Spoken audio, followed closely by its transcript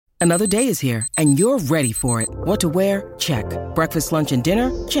Another day is here, and you're ready for it. What to wear? Check. Breakfast, lunch, and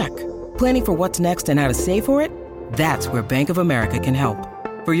dinner? Check. Planning for what's next and how to save for it? That's where Bank of America can help.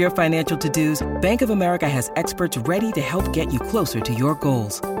 For your financial to-dos, Bank of America has experts ready to help get you closer to your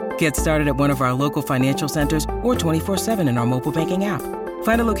goals. Get started at one of our local financial centers or 24/7 in our mobile banking app.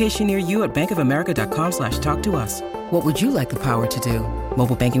 Find a location near you at bankofamerica.com/talktous. What would you like the power to do?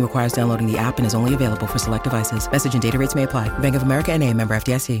 Mobile banking requires downloading the app and is only available for select devices. Message and data rates may apply. Bank of America N.A., member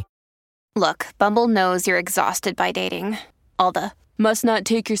FDIC. Look, Bumble knows you're exhausted by dating. All the must not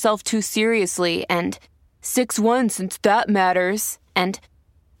take yourself too seriously and 6'1" since that matters. And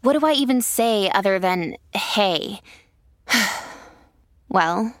what do I even say other than hey?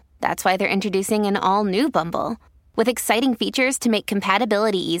 Well, that's why they're introducing an all-new Bumble with exciting features to make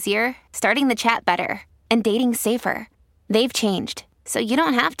compatibility easier, starting the chat better, and dating safer. They've changed, so you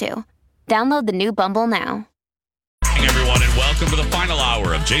don't have to. Download the new Bumble now. Hey everyone, and welcome to the final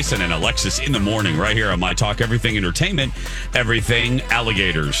hour of Jason and Alexis in the morning, right here on My Talk Everything Entertainment, Everything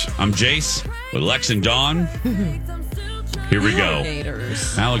Alligators. I'm Jace with Lex and Dawn. Here we go.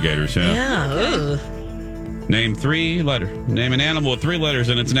 Alligators, yeah. Yeah. Name an animal with 3 letters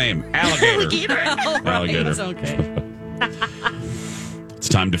in its name. Alligator. Alligator. Okay. It's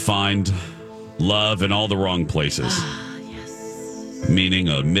time to find love in all the wrong places. Yes. Meaning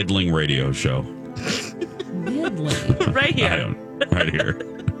a middling radio show. Middling. Right here. Right here.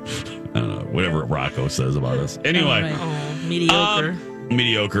 I don't know. Whatever Rocco says about us. Anyway. Right. Oh, mediocre.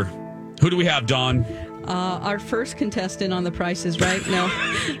 Mediocre. Who do we have, Dawn? Our first contestant on The Price is Right. No.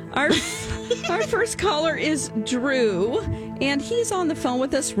 Our first caller is Drew, and he's on the phone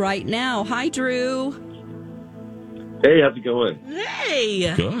with us right now. Hi, Drew. Hey, how's it going?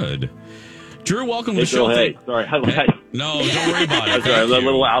 Hey. Good. Drew, welcome to the show. Hey, sorry. No, don't worry about it. Sorry, I'm a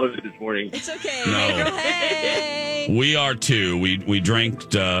little out of it this morning. It's okay. No. Hey, girl, hey. We are too. We drank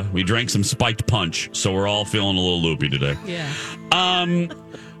some spiked punch, so we're all feeling a little loopy today. Yeah.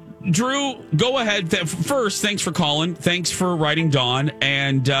 Drew, go ahead. First, thanks for calling. Thanks for writing Dawn.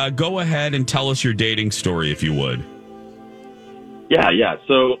 And go ahead and tell us your dating story, if you would. Yeah.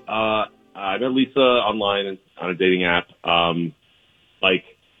 So I met Lisa online on a dating app.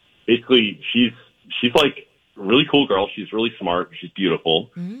 Basically, she's like a really cool girl. She's really smart. She's beautiful.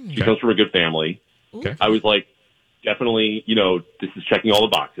 She comes from a good family. Okay. I was like, definitely, this is checking all the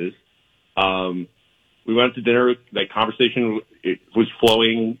boxes. We went to dinner. That conversation, it was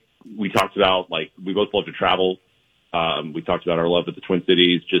flowing. We talked about, we both love to travel. We talked about our love of the Twin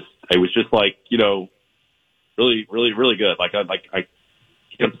Cities. It was just really, really, really good. I can't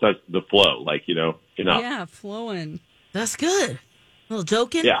emphasize the flow, enough. Yeah, flowing. That's good. A little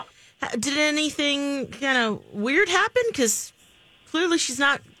joking. Yeah. Did anything kind of weird happen? Because clearly she's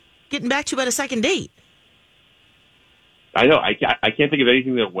not getting back to you at a second date. I know. I can't think of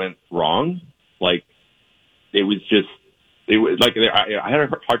anything that went wrong. I had a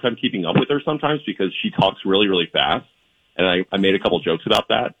hard time keeping up with her sometimes because she talks really, really fast, and I made a couple jokes about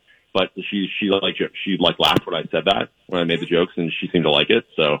that. But she laughed when I said that, when I made the jokes, and she seemed to like it.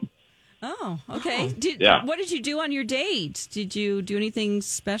 So. Oh, okay. What did you do on your date? Did you do anything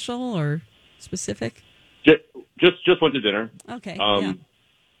special or specific? Just went to dinner. Okay.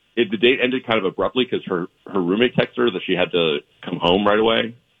 The date ended kind of abruptly because her roommate texted her that she had to come home right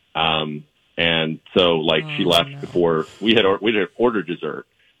away. And so she left before we had ordered dessert,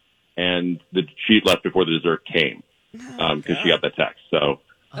 and she left before the dessert came because she got that text. So.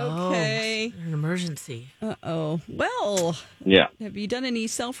 Okay. An emergency. Uh-oh. Well. Yeah. Have you done any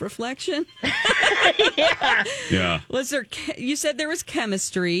self-reflection? Yeah. Was there? You said there was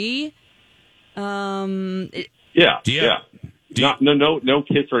chemistry. Yeah. Yeah. No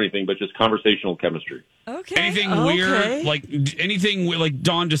kiss or anything, but just conversational chemistry. Okay. Anything weird? Like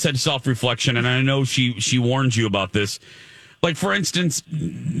Dawn just said self-reflection, and I know she warned you about this. Like, for instance,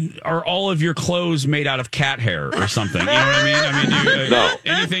 are all of your clothes made out of cat hair or something? You know what I mean? No.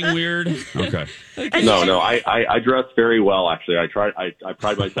 Anything weird? Okay. No. I dress very well, actually. I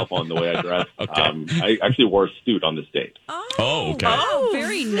pride myself on the way I dress. Okay. I actually wore a suit on this date. Oh, okay. Oh,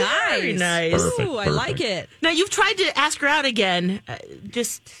 very nice. Very nice. Perfect. I like it. Now, you've tried to ask her out again.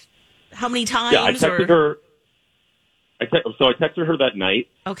 Just how many times? Yeah, I texted her. I texted her that night.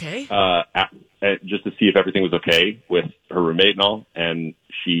 Okay. Just to see if everything was okay with her roommate and all. And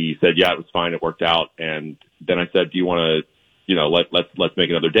she said, yeah, it was fine. It worked out. And then I said, do you want to, let's make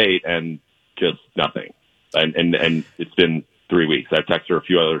another date? And just nothing. And it's been 3 weeks. I've texted her a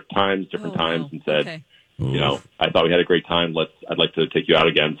few other times, different times, and said, okay. I thought we had a great time. I'd like to take you out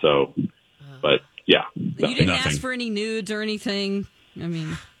again. So, but yeah. You didn't Nothing. ask for any nudes or anything? I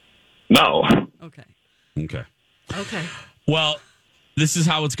mean. No. Okay. Okay. Okay. Well, this is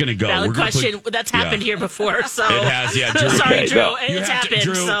how it's going to go. Valid We're gonna question. That's happened here before. So It has, yeah. Drew, sorry, Drew. No. You It's have to-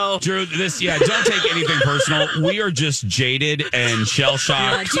 happened. Drew, this, don't take anything personal. We are just jaded and shell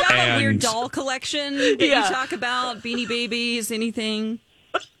shocked. Do you have a weird and doll collection that Yeah. you talk about? Beanie Babies, anything?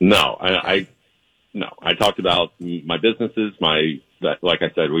 No, I talked about my businesses, like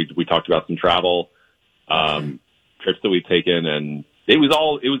I said, we talked about some travel, trips that we've taken, and it was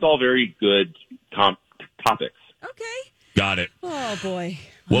all very good topics. Okay. Got it. Oh, boy.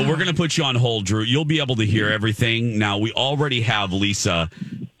 Well, we're going to put you on hold, Drew. You'll be able to hear everything. Now, we already have Lisa,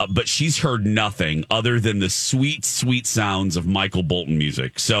 but she's heard nothing other than the sweet, sweet sounds of Michael Bolton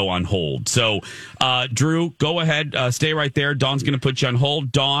music. So on hold. So, Drew, go ahead. Stay right there. Dawn's going to put you on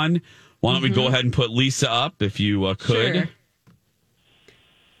hold. Dawn, why don't we go ahead and put Lisa up if you could? Sure.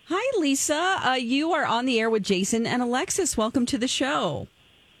 Hi, Lisa. You are on the air with Jason and Alexis. Welcome to the show.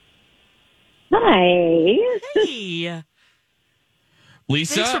 Hi. Hey,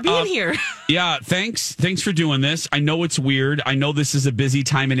 Lisa, thanks for being here. Yeah, thanks. Thanks for doing this. I know it's weird. I know this is a busy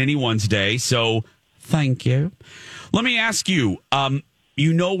time in anyone's day, so thank you. Let me ask you,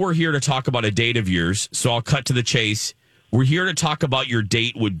 we're here to talk about a date of yours, so I'll cut to the chase. We're here to talk about your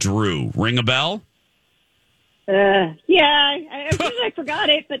date with Drew. Ring a bell? Yeah, I forgot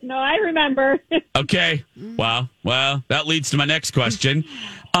it, but no, I remember. Okay. Well, that leads to my next question.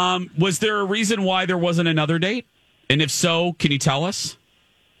 Was there a reason why there wasn't another date? And if so, can you tell us?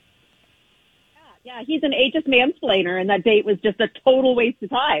 Yeah, he's an ageist mansplainer, and that date was just a total waste of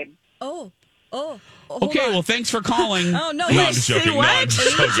time. Oh. Okay, well, thanks for calling. Oh, no, I'm wait, just joking. say No, what? I'm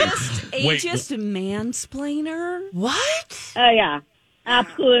just joking. Ageist mansplainer? What? Yeah,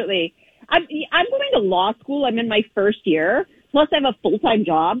 absolutely. I'm going to law school. I'm in my first year. Plus, I have a full-time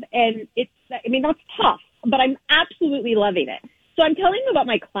job, and that's tough, but I'm absolutely loving it. So I'm telling him about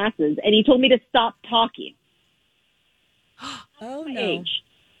my classes, and he told me to stop talking. Oh, My no. age.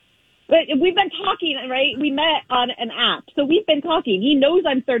 But we've been talking, right? We met on an app, so we've been talking. He knows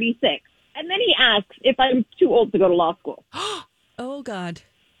I'm 36. And then he asks if I'm too old to go to law school. Oh, God.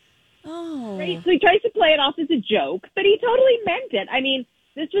 Oh. Right? So he tries to play it off as a joke, but he totally meant it. I mean,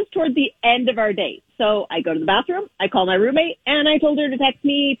 this was toward the end of our date. So I go to the bathroom, I call my roommate, and I told her to text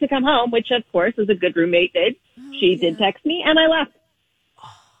me to come home, which, of course, as a good roommate did. She did text me, and I left.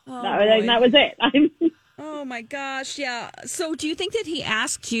 Oh, That was it. Oh, my gosh. Yeah. So do you think that he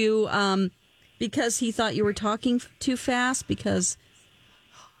asked you because he thought you were talking too fast? Because...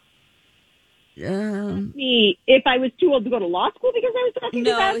 me if I was too old to go to law school because I was talking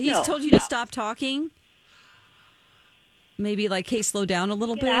too fast? No, he's told you to stop talking. Maybe like, hey, slow down a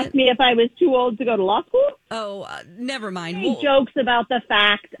little He bit. asked me if I was too old to go to law school. Oh, never mind. He jokes about the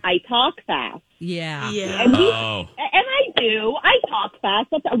fact I talk fast. Yeah. Yeah. And Oh. And I do. I talk fast.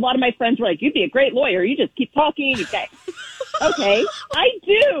 A lot of my friends were like, you'd be a great lawyer. You just keep talking. Okay. Okay. I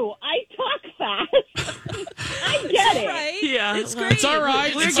do. I talk fast. I get it. Right? Yeah. It's Well, great. It's all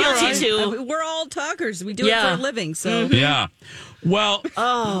right. We're It's all guilty right. too. We're all talkers. We do it Yeah. for a living. So Yeah. Well,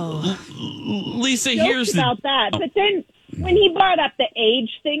 Oh, Lisa, Jokes here's about that. But then when he brought up the age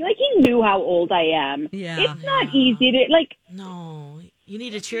thing, like he knew how old I am. Yeah. It's not easy to, like, no. You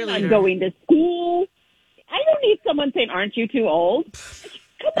need a I'm cheerleader. going to school. I don't need someone saying, aren't you too old?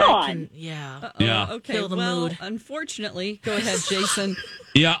 Come That on. can- yeah. Yeah. Okay. Kill the well, mood. unfortunately, go ahead, Jason.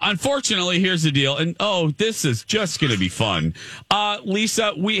 Yeah, unfortunately, here's the deal. And this is just going to be fun.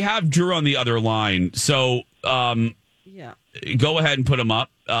 Lisa, we have Drew on the other line. So Yeah. go ahead and put him up.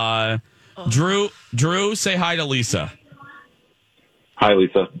 Drew, say hi to Lisa. Hi,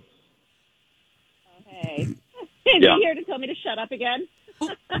 Lisa. Hey. Is Yeah. he here to tell me to shut up again?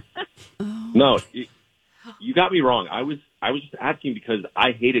 No, you got me wrong. I was just asking because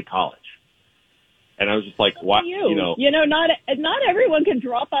I hated college, and I was just like, "Why?" You know, not everyone can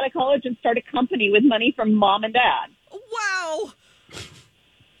drop out of college and start a company with money from mom and dad. Wow.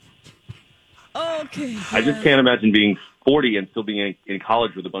 Okay. I just can't imagine being 40 and still being in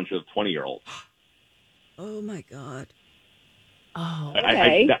college with a bunch of 20-year-olds. Oh my God. Oh,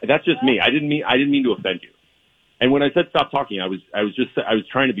 Okay. That's just me. I didn't mean to offend you. And when I said stop talking, I was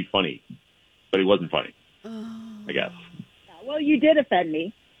trying to be funny, but it wasn't funny. I guess. Well, you did offend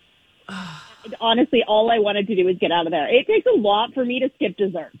me. Honestly, all I wanted to do was get out of there. It takes a lot for me to skip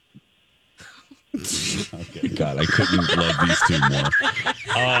dessert. Okay, God, I couldn't love these two more.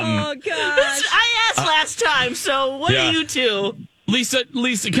 Oh gosh. I asked last time, so what yeah. do you two? Lisa,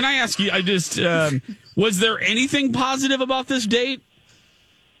 can I ask you? I just was there anything positive about this date?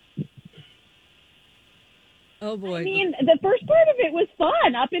 Oh boy. I mean, the first part of it was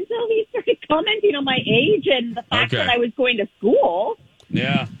fun up until he started commenting on my age and the fact Okay. that I was going to school.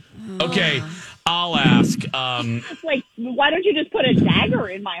 Yeah. Okay. I'll ask. Like, why don't you just put a dagger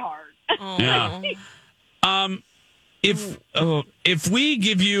in my heart? Yeah. If we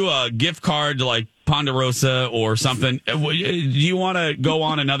give you a gift card to like Ponderosa or something, do you want to go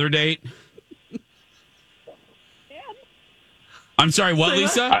on another date? Yeah. I'm sorry, what,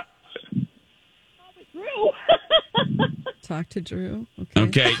 Lisa? Drew. Talk to Drew.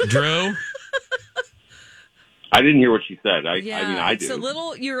 Okay, Drew. I didn't hear what she said. I mean, I it's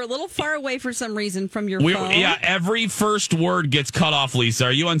do. you're a little far away for some reason from your phone. Yeah, every first word gets cut off, Lisa.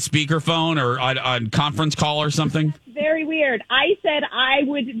 Are you on speakerphone or on conference call or something? Very weird. I said I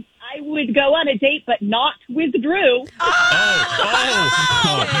would go on a date, but not with Drew.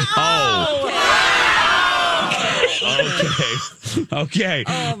 Okay.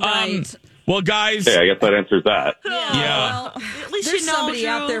 Oh, right. Well, guys. Hey, I guess that answers that. Yeah. Well, At least there's you know, somebody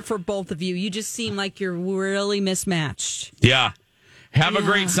out Drew. there for both of you. You just seem like you're really mismatched. Yeah. Have a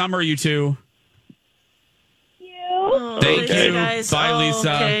great summer, you two. You. Thank okay, you. guys. Bye,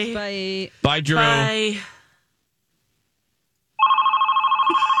 Lisa. Okay. Bye. Bye, Drew. Bye.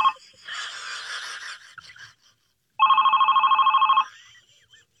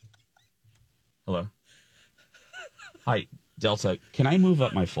 Hello. Hi, Delta. Can I move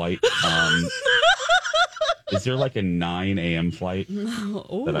up my flight? Is there like a 9 a.m. flight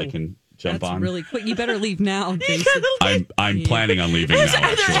that I can jump That's on? really quick. You better leave now, Jason. I'm planning on leaving now. Are there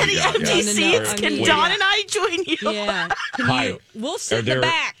Actually, any yeah, empty yeah. seats? Can Wait. Dawn and I join you? Yeah. Hi. We'll sit in there- the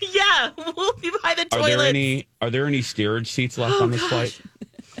back. Yeah, we'll be by the Are toilet. there any steerage seats left on this flight?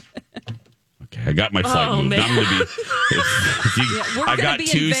 Okay, I got my flight moved. man. I'm going to be. If you, Yeah, we're I gonna got be in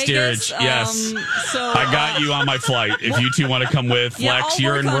 2 Vegas, steerage. Yes, so I got you on my flight. If you two want to come with, Yeah, Lex, I'll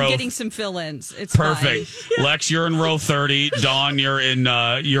you're work in on row. getting some fill-ins. It's Perfect. fine. Lex, you're in row 30. Dawn, you're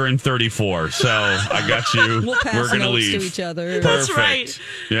in 34. So I got you. We'll pass We're gonna notes leave. to each other. That's Perfect. right.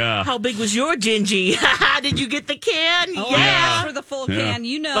 Yeah. How big was your gingy? Did you get the can? Oh, yeah. yeah, for the full Yeah. can,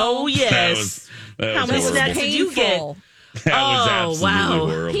 you know. Oh, yes. That How was many horrible. snacks did you get? Painful. That was Oh, absolutely wow.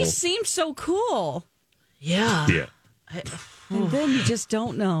 horrible. He seems so cool. Yeah. Yeah. And then you just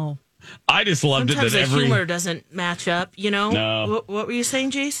don't know. I just loved Sometimes it that the humor doesn't match up, you know? No. What were you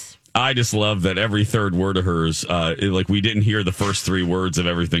saying, Jace? I just love that every third word of hers, like we didn't hear the first 3 words of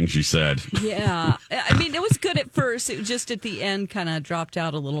everything she said. Yeah. I mean, it was good at first. It was just at the end kind of dropped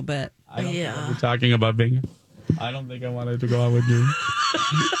out a little bit. We're talking about being. I don't think I wanted to go out with you.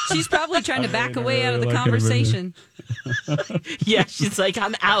 She's probably trying to back away out of the like it a minute. conversation. Yeah, she's like,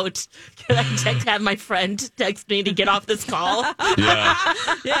 I'm out. Can I have my friend text me to get off this call? Yeah.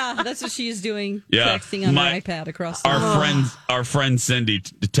 Yeah, that's what she's doing. Yeah. Texting on My- her iPad across the Our friend Cindy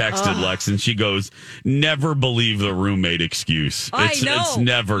texted Lex, and she goes, "Never believe the roommate excuse. I know. It's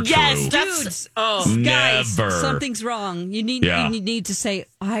never Yes, true. that's Dudes. oh. Guys, something's wrong. You need Yeah. you need to say,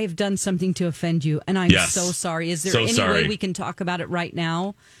 I've done something to offend you, and I'm Yes. so sorry. Is there So any sorry. way we can talk about it right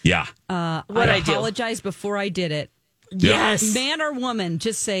now? Yeah. What I I do. apologize before I did it. Yes. Man or woman,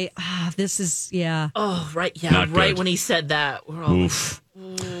 just say, this is, yeah. Oh, right. Yeah, Not right good. when he said that. We're all Oof.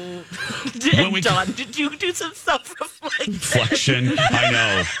 When Dawn, did you do some self-reflection? Reflection. I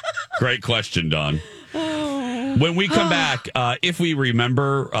know. Great question, Dawn. When we come back, if we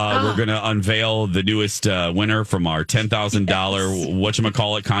remember, we're going to unveil the newest winner from our $10,000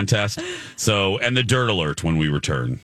 whatchamacallit contest. So, and the dirt alert when we return.